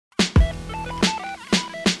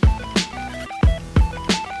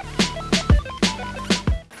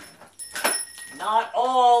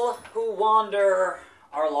All who wander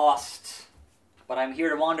are lost. But I'm here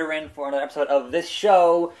to wander in for another episode of this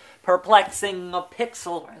show, Perplexing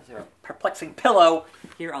Pixel. Why is there a perplexing pillow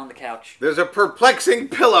here on the couch? There's a perplexing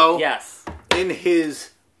pillow. Yes. In his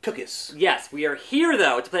tuchus. Yes, we are here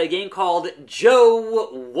though to play a game called Joe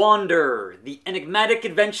Wander, the Enigmatic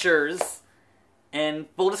Adventures, and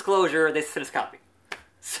full disclosure, they sent us a copy.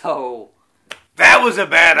 So that was a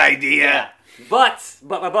bad idea. Yeah. But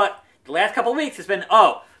the last couple of weeks has been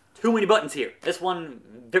too many buttons here. This one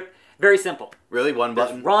very simple. Really, one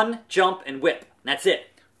button? Just run, jump, and whip. And that's it.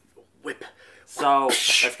 Whip. So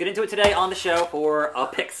let's get into it today on the show for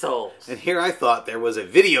Pixels. And here I thought there was a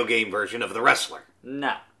video game version of The Wrestler.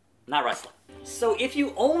 No, not wrestling. So if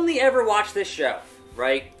you only ever watched this show,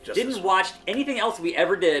 right? Didn't watch anything else we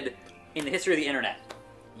ever did in the history of the internet,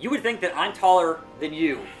 you would think that I'm taller than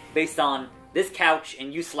you based on this couch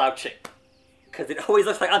and you slouching. Because it always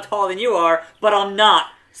looks like I'm taller than you are, but I'm not.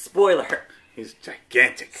 Spoiler. He's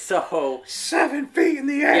gigantic. So 7 feet in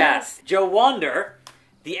the air. Yes, Joe Wander,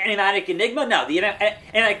 the Enigmatic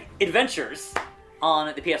Enigmatic Adventures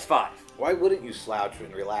on the PS5. Why wouldn't you slouch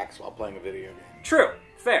and relax while playing a video game? True,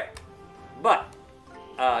 fair. But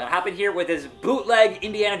I'm hopping here with this bootleg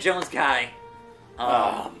Indiana Jones guy.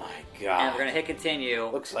 Oh my god. And we're gonna hit continue.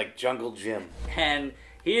 Looks like Jungle Jim. And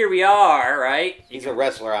here we are, right? He's a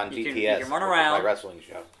wrestler on GTS. You can run around. My wrestling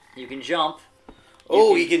show. You can jump.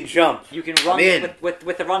 He can jump. You can run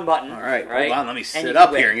with the run button. All right, right? hold on. Let me sit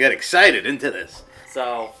up here and get excited into this.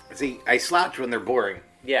 So, see, I slouch when they're boring.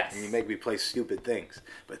 Yes. And you make me play stupid things.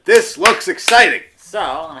 But this looks exciting. So,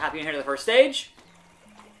 I'm going to hop you in here to the first stage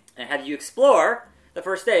and have you explore the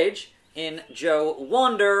first stage in Joe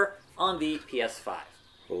Wander on the PS5.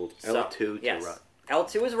 Hold L2 to run.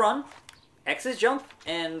 L2 is run, X is jump,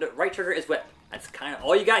 and right trigger is whip. That's kind of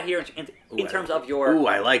all you got here in terms of your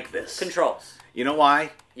I like this. Controls. You know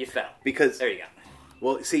why? You fell. Because... There you go.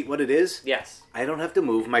 Well, see, what it is? Yes. I don't have to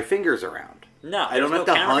move my fingers around. No, I don't have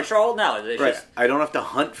to hunt. Control. No, it's right. just... I don't have to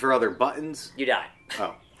hunt for other buttons. You die.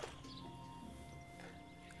 Oh.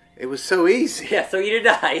 It was so easy. Yeah, so you did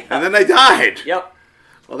die. And then I died. Yep.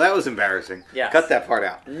 Well, that was embarrassing. Yeah. Cut that part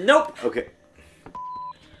out. Nope. Okay.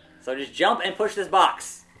 So just jump and push this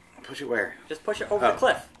box. Push it where? Just push it over the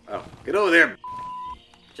cliff. Oh, get over there.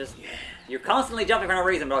 Just, you're constantly jumping for no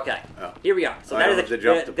reason, but okay. Oh. Here we are. So that is the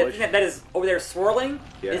thing that is over there swirling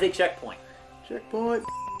is a checkpoint. Checkpoint.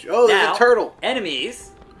 Oh, there's a turtle.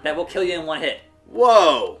 Enemies that will kill you in one hit.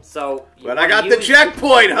 Whoa. So, but I got the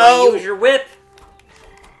checkpoint, ho! Use your whip,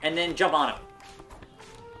 and then jump on him.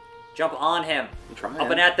 Jump on him. I'm trying. Up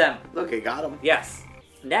and at them. Look, I got him. Yes.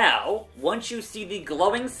 Now, once you see the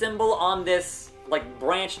glowing symbol on this, like,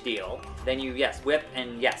 branch deal, then you, whip,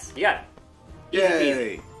 and you got it. Easy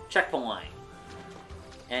Yay. peasy. Checkpoint.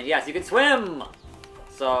 And yes, you can swim!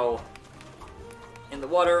 So, in the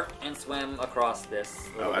water and swim across this.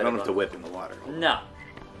 Oh, I don't have to whip in the water. No.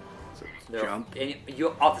 So jump. And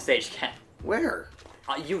you off the stage can. Where?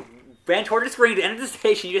 You ran toward the screen to enter the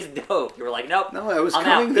stage and you just dove. You were like, nope. No, I was I'm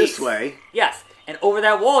coming out. this Peace. way. Yes. And over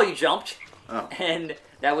that wall you jumped. Oh. And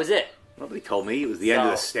that was it. Nobody told me it was the end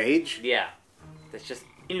of the stage. Yeah. It's just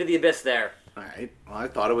into the abyss there. Alright. Well, I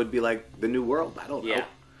thought it would be like the new world. I don't know. Yeah.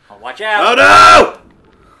 Oh, watch out. Oh,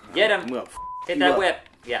 no! Get him. Well, hit that whip.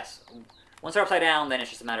 Yes. Once they're upside down, then it's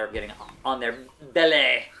just a matter of getting on their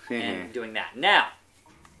belly and doing that. Now,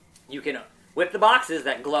 you can whip the boxes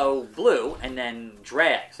that glow blue and then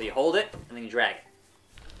drag. So you hold it and then you drag it.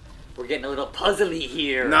 We're getting a little puzzly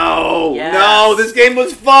here. No! Yes. No! This game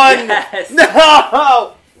was fun! Yes!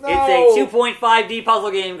 No! It's a 2.5D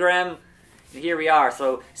puzzle game, Graham. And here we are.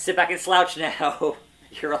 So sit back and slouch now.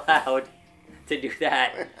 You're allowed to do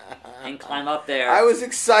that and climb up there. I was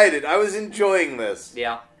excited. I was enjoying this.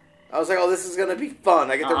 Yeah. I was like, oh, this is going to be fun.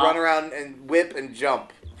 I get to run around and whip and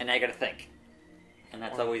jump. And now you got to think. And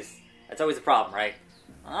that's always the problem, right?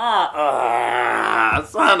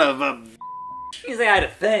 Son of a... You say I had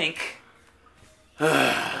to think.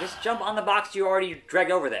 Just jump on the box you already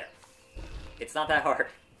dragged over there. It's not that hard.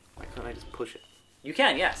 Why can't I just push it? You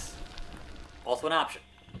can, yes. Also an option.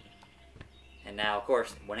 And now, of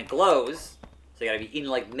course, when it glows, so you gotta be in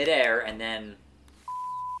like midair, and then...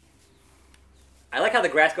 I like how the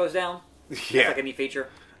grass goes down. Yeah. That's like a neat feature.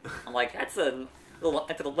 I'm like, that's a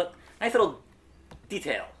nice little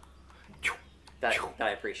detail that I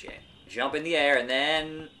appreciate. Jump in the air, and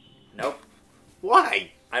then... Nope.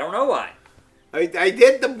 Why? I don't know why. I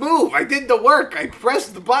did the move. I did the work. I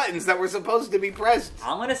pressed the buttons that were supposed to be pressed.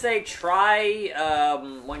 I'm going to say try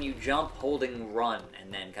when you jump holding run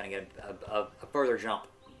and then kind of get a further jump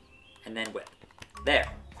and then whip.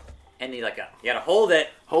 There. And you got to hold it.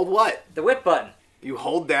 Hold what? The whip button. You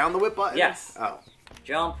hold down the whip button? Yes. Oh.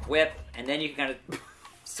 Jump, whip, and then you can kind of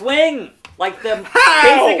swing! Like the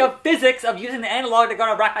How? basic of physics of using the analog to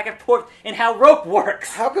go back and forth and how rope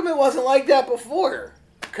works. How come it wasn't like that before?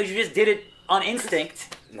 Because you just did it on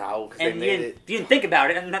instinct. No, because And you didn't think about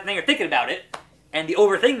it, and now you're thinking about it, and the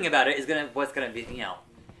overthinking about it is what's gonna be, you know,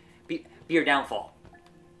 be your downfall.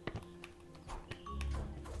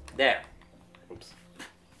 There. Oops.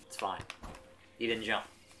 It's fine. You didn't jump.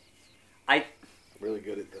 Really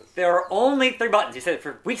good at this. There are only 3 buttons. You said it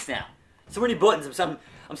for weeks now. So many buttons. I'm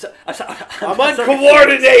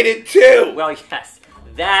uncoordinated too! Well, yes.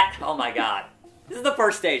 That, oh my god. This is the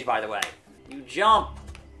first stage, by the way. You jump.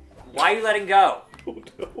 Why are you letting go? Oh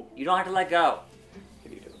no. You don't have to let go.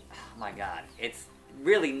 Can you do it? Oh my god. It's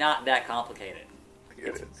really not that complicated.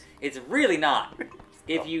 It is. It's really not.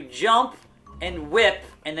 If you jump and whip,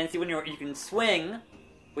 and then see when you can swing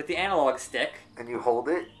with the analog stick, And you hold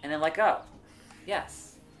it? and then let go.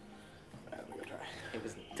 Yes. Alright, let me go try. It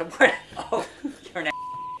was to where? Oh, you're an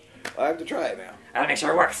I have to try it now. I gotta make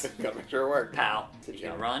sure it works. Gotta make sure it works. Pal. It's a You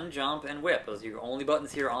jump. run, jump, and whip. Those are your only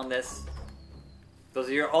buttons here on this. Those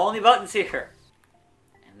are your only buttons here.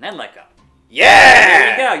 And then let go. Yeah!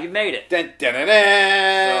 There you go. You made it. Dun, dun, dun,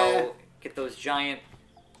 dun. So get those giant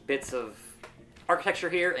bits of architecture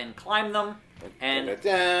here and climb them. And Dun, dun,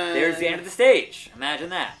 dun. there's the end of the stage. Imagine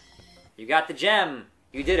that. You got the gem.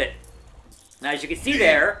 You did it. Now, as you can see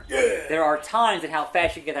there, there are times in how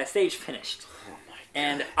fast you can get that stage finished.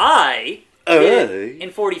 And I did it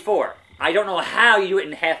in 44. I don't know how you do it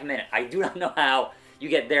in half a minute. I do not know how you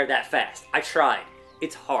get there that fast. I tried.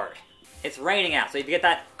 It's hard. It's raining out, so if you get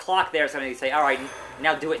that clock there, somebody say, all right,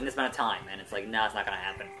 now do it in this amount of time. And it's like, no, it's not going to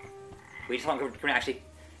happen. We just want to actually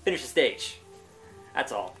finish the stage.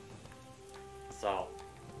 That's all. So,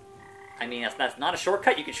 I mean, that's not a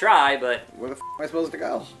shortcut. You could try, but Where the f am I supposed to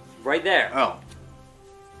go? right there. Oh.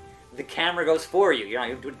 The camera goes for you.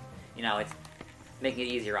 You know, it's making it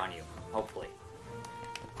easier on you, hopefully.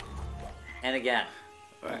 And again,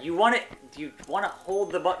 Right. you want to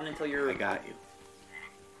hold the button until you're I got you.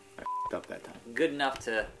 I f***ed up that time. good enough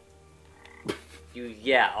to.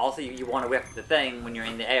 Also, you want to whip the thing when you're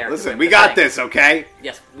in the air. to Listen, whip we the got thing. this, okay?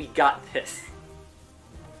 Yes, we got this.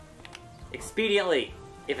 Expediently.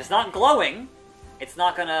 If it's not glowing, it's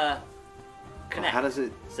not gonna connect. How does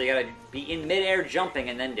it... So you gotta be in midair jumping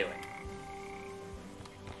and then do it.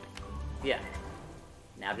 Yeah.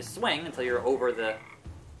 Now just swing until you're over the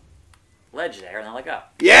ledge there and then let go.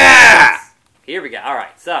 Yeah! Here we go.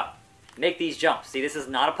 Alright, so make these jumps. See, this is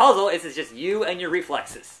not a puzzle, this is just you and your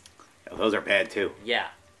reflexes. Oh, those are bad, too. Yeah.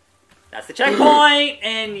 That's the checkpoint,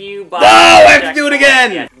 and you buy. No! I have to do it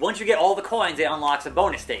again! Yeah. Once you get all the coins, it unlocks a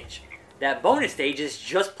bonus stage. That bonus stage is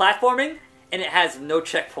just platforming, and it has no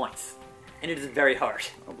checkpoints. And it is very hard.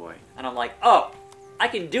 Oh, boy. And I'm like, oh, I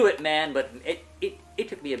can do it, man, but it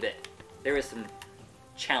took me a bit. There is some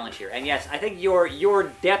challenge here. And yes, I think your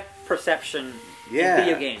depth perception in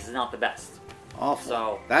video games is not the best. Awful.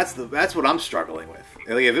 So That's what I'm struggling with.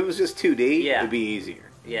 Like, if it was just 2D, Yeah. it'd be easier.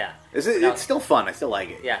 Yeah. It's still fun. I still like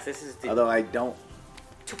it. Yes, this is the Although I don't...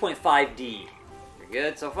 2.5D. You're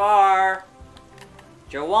good so far.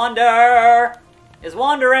 Joe Wander is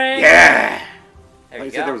wandering. Yeah! There Like you I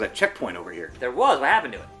said, go. there was a checkpoint over here. There was. What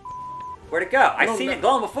happened to it? Where'd it go? I've seen it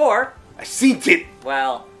glowing before. I seen it!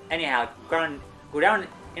 Well, anyhow, go down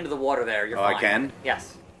into the water there. You're fine. I can?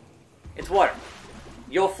 Yes. It's water.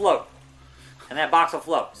 You'll float. And that box will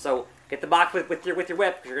float. So get the box with your whip,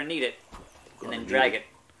 because you're going to need it. And then drag it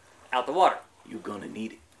out the water. You're gonna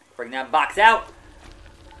need it. Bring that box out.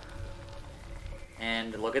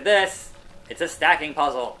 And look at this. It's a stacking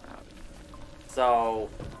puzzle. So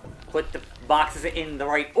put the boxes in the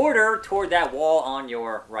right order toward that wall on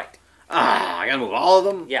your right. Ah, I gotta move all of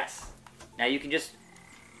them? Yes. Now you can just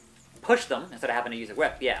push them instead of having to use a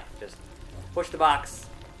whip. Yeah, just push the box.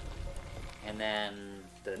 And then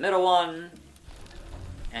the middle one.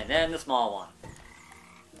 And then the small one.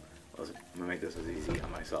 Listen, I'm gonna make this as easy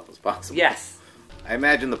on myself as possible. Yes. I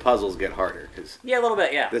imagine the puzzles get harder, because Yeah, a little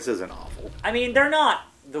bit, yeah. this isn't awful. I mean, they're not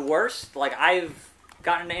the worst. Like, I've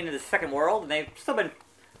gotten into the second world, and they've still been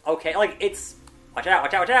okay. Like, it's... Watch out,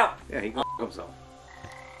 watch out, watch out! Yeah, he can himself.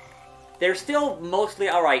 They're still mostly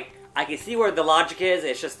alright. I can see where the logic is,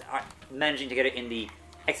 it's just managing to get it in the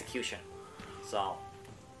execution. So...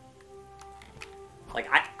 Like,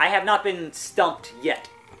 I have not been stumped yet.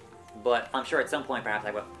 But I'm sure at some point, perhaps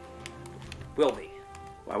I will be.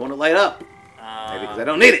 Why won't it light up? Maybe because I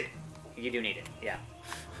don't need it. You do need it, yeah.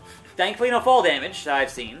 Thankfully, no fall damage that I've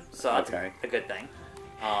seen, so that's Okay. a good thing.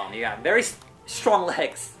 You got very strong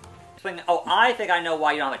legs. Oh, I think I know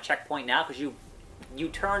why you don't have a checkpoint now, because you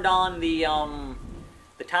turned on the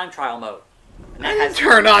time trial mode. And I didn't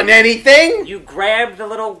turn on anything! You grab the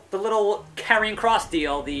little carrying cross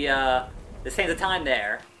deal, the sands of time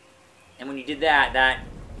there, and when you did that, that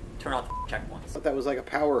turned off the checkpoints. I thought that was like a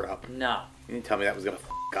power-up. No. You didn't tell me that was gonna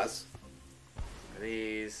us. One of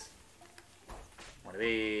these. One of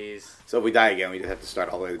these. So if we die again, we just have to start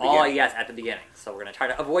all the way at the beginning. Oh, yes, at the beginning. So we're going to try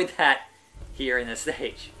to avoid that here in this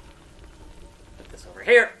stage. Put this over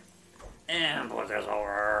here. And put this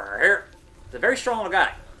over here. It's a very strong little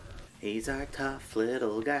guy. He's our tough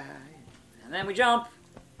little guy. And then we jump.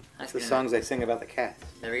 That's the songs I sing about the cats.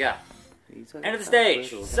 There we go. End of the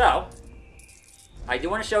stage. So, I do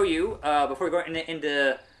want to show you, before we go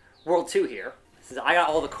into World 2 here, since I got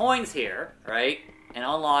all the coins here, right, and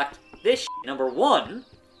unlocked this number 1,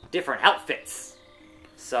 different outfits.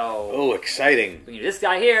 So, oh, exciting. we need this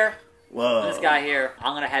guy here, whoa, and this guy here.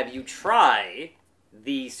 I'm going to have you try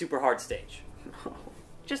the super hard stage.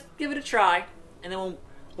 Just give it a try, and then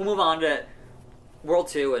we'll move on to World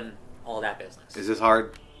 2 and all that business. Is this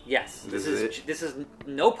hard? Yes. This is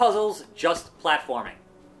no puzzles, just platforming.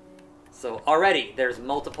 So already there's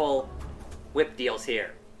multiple whip deals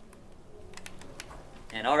here.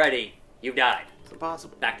 And already you've died. It's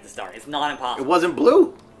impossible. Back to the start. It's not impossible. It wasn't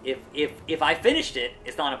blue. If I finished it,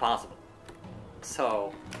 it's not impossible.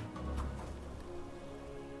 So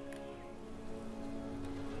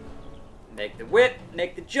make the whip,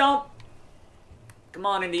 make the jump. Come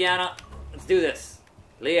on, Indiana. Let's do this.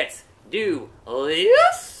 Let's do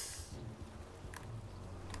this.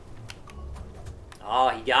 Oh,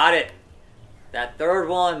 he got it. That third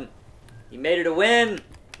one. He made it a win.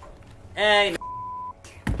 And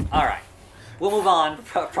alright. We'll move on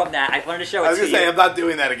from that. I wanted to show it to you. I was going to say, I'm not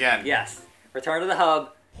doing that again. Yes. Return to the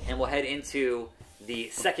hub, and we'll head into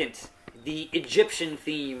the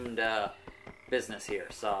Egyptian-themed business here.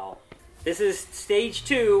 So, this is stage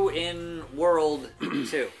 2 in World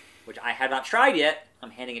 2, which I have not tried yet.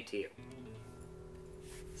 I'm handing it to you.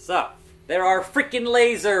 So, there are freaking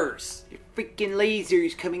lasers. Freaking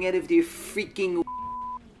lasers coming out of their freaking...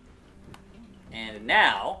 And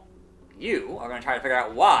now, you are going to try to figure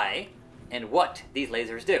out why and what these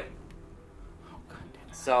lasers do. Oh, God damn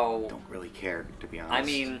it. So... I don't really care, to be honest. I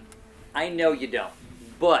mean, I know you don't.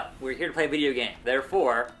 But, we're here to play a video game.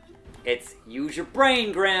 Therefore, it's use your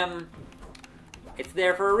brain, Grim. It's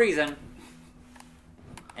there for a reason.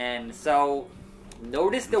 And so,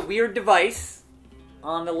 notice the weird device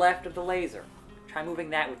on the left of the laser. Try moving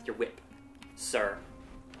that with your whip, sir.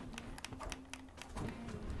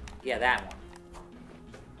 Yeah, that one.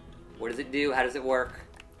 What does it do? How does it work?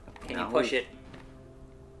 Can you push it?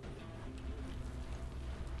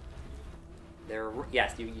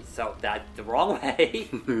 Yes, so that's the wrong way.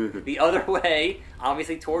 The other way,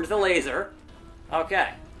 obviously towards the laser.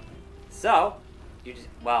 Okay. So,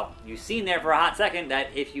 you've seen there for a hot second that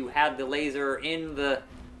if you have the laser in the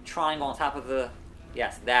triangle on top of the,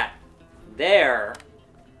 that there,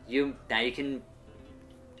 now you can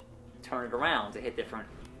turn it around to hit different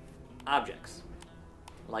objects.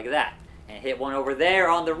 Like that. And hit one over there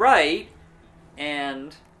on the right,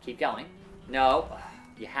 and keep going. No,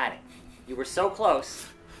 you had it. You were so close,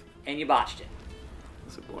 and you botched it.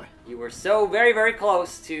 That's a boy. You were so very, very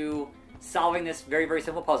close to solving this very, very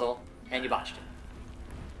simple puzzle, and you botched it.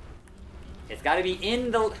 It's got to be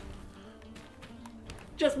in the...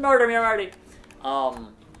 Just murder me already.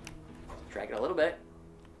 Drag it a little bit.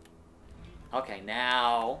 Okay,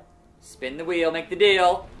 now spin the wheel, make the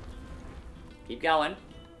deal. Keep going.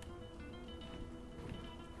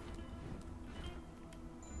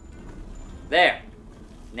 There.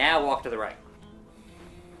 Now walk to the right.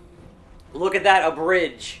 Look at that, a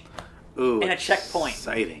bridge. Ooh, and a checkpoint.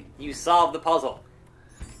 Exciting. You solved the puzzle.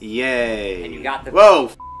 Yay. And you got the...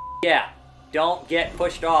 Whoa! Yeah. Don't get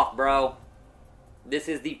pushed off, bro. This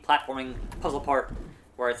is the platforming puzzle part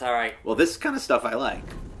where it's alright. Well, this kind of stuff I like.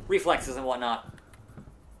 Reflexes and whatnot.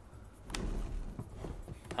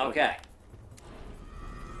 Okay.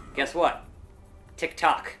 Guess what?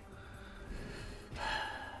 Tick-tock.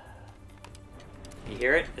 You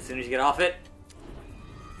hear it as soon as you get off it?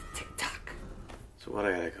 Tick-tock. So what,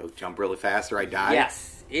 I gotta go jump really fast or I die?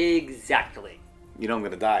 Yes, exactly. You know I'm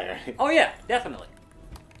gonna die, right? Oh yeah, definitely.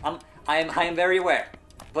 I am very aware.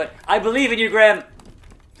 But I believe in you, Grim.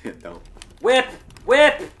 Don't. Whip!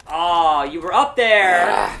 Whip! Oh, you were up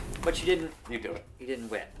there! But you didn't... You do it. You didn't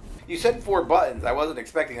whip. You said 4 buttons. I wasn't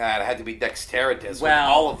expecting that. I had to be dexterous with Well,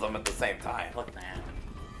 all of them at the same time. Look, man.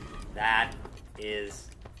 That is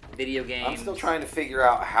video games. I'm still trying to figure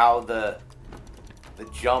out how the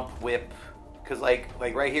jump whip... Because, like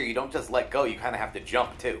right here, you don't just let go. You kind of have to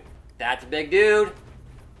jump, too. That's a big dude.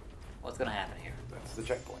 What's going to happen here? That's the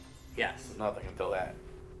checkpoint. Yes. There's nothing until that.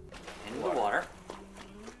 Into the water.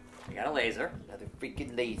 We got a laser. Another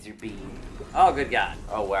freaking laser beam. Oh, good God.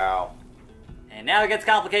 Oh, wow. And now it gets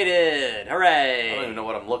complicated. Hooray! I don't even know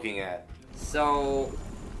what I'm looking at. So,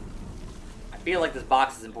 I feel like this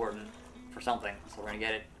box is important for something, so we're going to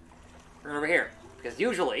get it right over here. Because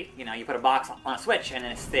usually, you know, you put a box on a switch and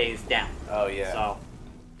then it stays down. Oh, yeah. So,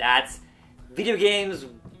 that's video games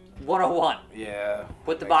 101. Yeah.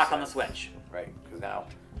 Put the box on the switch. Right, because now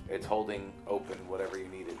it's holding open whatever you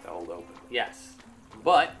need it to hold open. Yes.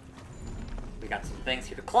 But, we got some things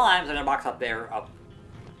here to climb, so there's a box up there, up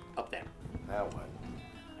there. Now what?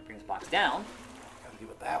 I bring this box down. Gotta do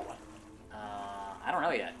with that one. I don't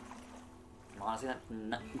know yet. I'm honestly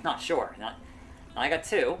not sure. I got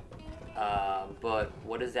two, but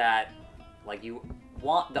what is that? Like, you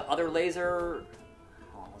want the other laser?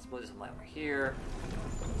 Hold on, let's move this one over here.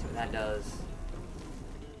 See what that does.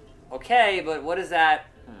 Okay, but what is that?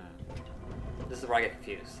 This is where I get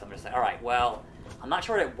confused. I'm gonna say, all right. Well, I'm not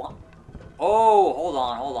sure what I want. Oh, hold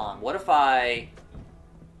on. What if I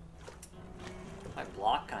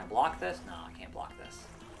block? Can I block this? No, I can't block this.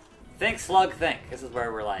 Think, slug, think. This is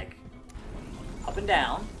where we're like up and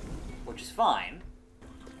down, which is fine.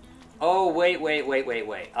 Oh, wait.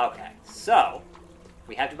 Okay, so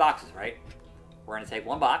we have two boxes, right? We're gonna take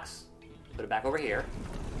one box, put it back over here,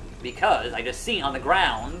 because I just seen on the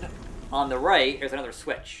ground on the right there's another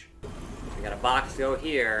switch. We got a box to go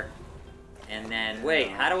here, and then wait,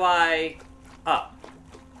 how do I? Oh,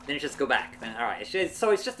 then it just go back. All right,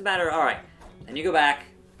 so it's just a matter. All right. And you go back,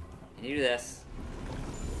 and you do this.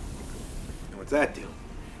 And what's that do?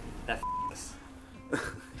 That this.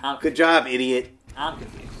 Good job, idiot. I'm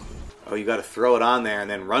confused. Oh, you gotta throw it on there and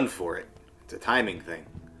then run for it. It's a timing thing.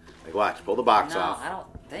 Like, watch. Pull the box No, off. I don't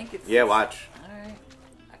think it's... Yeah, watch. Alright.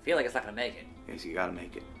 I feel like it's not going to make it. Yes, you gotta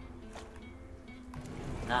make it.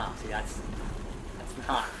 No, see, that's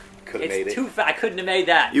not... Could have made it. Too I couldn't have made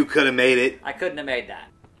that. You could have made it. I couldn't have made that.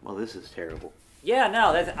 Well, this is terrible. Yeah,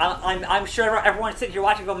 no, I'm sure everyone's sitting here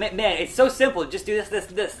watching and go, man, it's so simple. Just do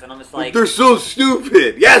this. And I'm just like... They're so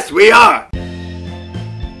stupid. Yes, we are.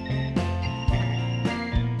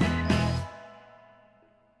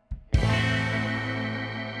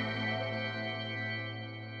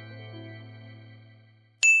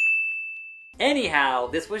 Anyhow,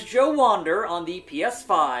 this was Joe Wander on the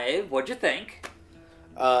PS5. What'd you think?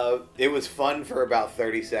 It was fun for about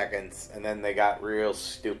 30 seconds, and then they got real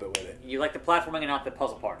stupid with it. You like the platforming and not the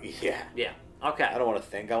puzzle part? Yeah. Yeah. Okay. I don't want to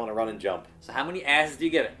think. I want to run and jump. So how many asses do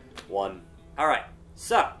you give it? 1. Alright.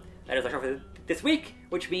 So, that is our show for this week,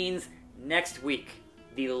 which means next week,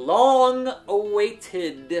 the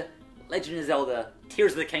long-awaited Legend of Zelda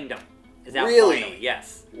Tears of the Kingdom is out finally.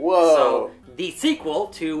 Yes. Whoa. So, the sequel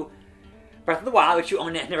to Breath of the Wild, which you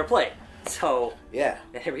own and never played. So, yeah.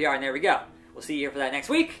 Here we are, and there we go. We'll see you here for that next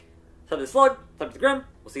week. Sub to the Slug, sub to the Grim.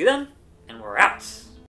 We'll see you then, and we're out.